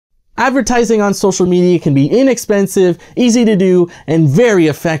Advertising on social media can be inexpensive, easy to do, and very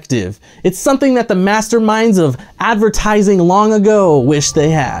effective. It's something that the masterminds of advertising long ago wish they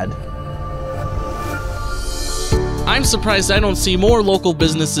had. I'm surprised I don't see more local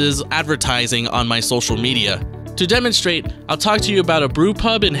businesses advertising on my social media. To demonstrate, I'll talk to you about a brew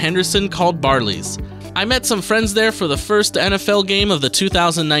pub in Henderson called Barley's. I met some friends there for the first NFL game of the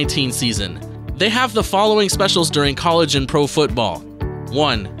 2019 season. They have the following specials during college and pro football.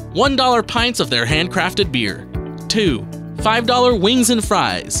 1. $1 pints of their handcrafted beer. 2. $5 wings and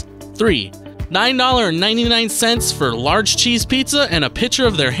fries. 3. $9.99 for large cheese pizza and a pitcher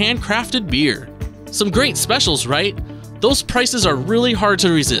of their handcrafted beer. Some great specials, right? Those prices are really hard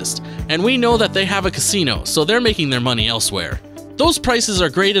to resist, and we know that they have a casino, so they're making their money elsewhere. Those prices are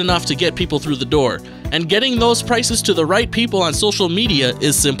great enough to get people through the door, and getting those prices to the right people on social media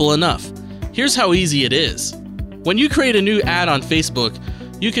is simple enough. Here's how easy it is. When you create a new ad on Facebook,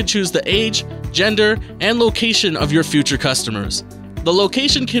 you can choose the age, gender, and location of your future customers. The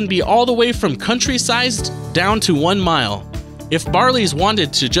location can be all the way from country-sized down to 1 mile. If Barley's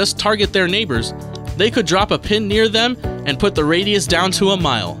wanted to just target their neighbors, they could drop a pin near them and put the radius down to 1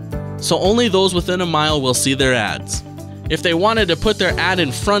 mile, so only those within 1 mile will see their ads. If they wanted to put their ad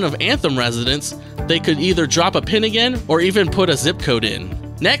in front of Anthem residents, they could either drop a pin again or even put a zip code in.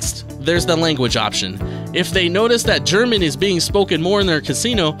 Next, there's the language option. If they notice that German is being spoken more in their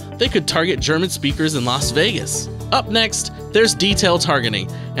casino, they could target German speakers in Las Vegas. Up next, there's detail targeting,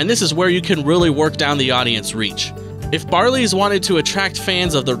 and this is where you can really work down the audience reach. If Barley's wanted to attract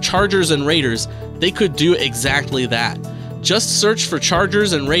fans of the Chargers and Raiders, they could do exactly that. Just search for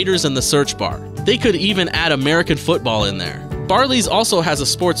Chargers and Raiders in the search bar. They could even add American football in there. Barley's also has a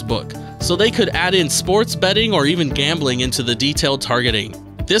sports book, so they could add in sports betting or even gambling into the detailed targeting.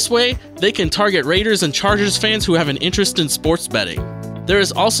 This way, they can target Raiders and Chargers fans who have an interest in sports betting. There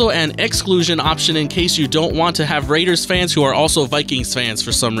is also an exclusion option in case you don't want to have Raiders fans who are also Vikings fans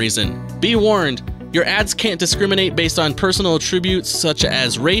for some reason. Be warned, your ads can't discriminate based on personal attributes such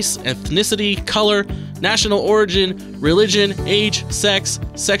as race, ethnicity, color, national origin, religion, age, sex,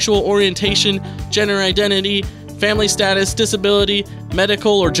 sexual orientation, gender identity, family status, disability,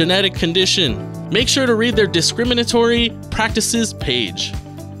 medical or genetic condition. Make sure to read their discriminatory practices page.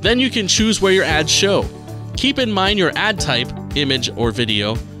 Then you can choose where your ads show. Keep in mind your ad type, image or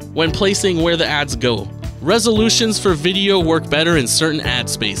video, when placing where the ads go. Resolutions for video work better in certain ad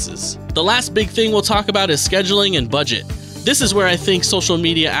spaces. The last big thing we'll talk about is scheduling and budget. This is where I think social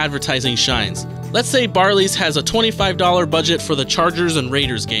media advertising shines. Let's say Barley's has a $25 budget for the Chargers and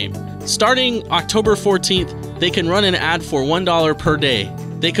Raiders game. Starting October 14th, they can run an ad for $1 per day.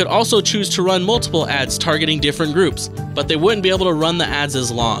 They could also choose to run multiple ads targeting different groups, but they wouldn't be able to run the ads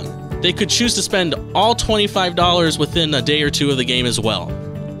as long. They could choose to spend all $25 within a day or two of the game as well.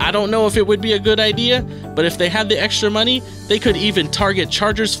 I don't know if it would be a good idea, but if they had the extra money, they could even target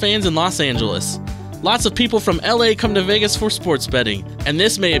Chargers fans in Los Angeles. Lots of people from LA come to Vegas for sports betting, and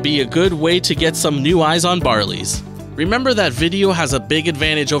this may be a good way to get some new eyes on Barley's. Remember that video has a big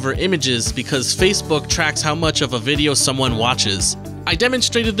advantage over images because Facebook tracks how much of a video someone watches. I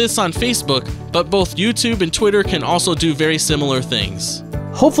demonstrated this on Facebook, but both YouTube and Twitter can also do very similar things.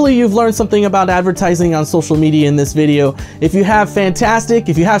 Hopefully you've learned something about advertising on social media in this video. If you have, fantastic.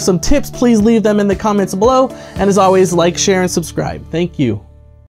 If you have some tips, please leave them in the comments below. And as always, like, share, and subscribe. Thank you.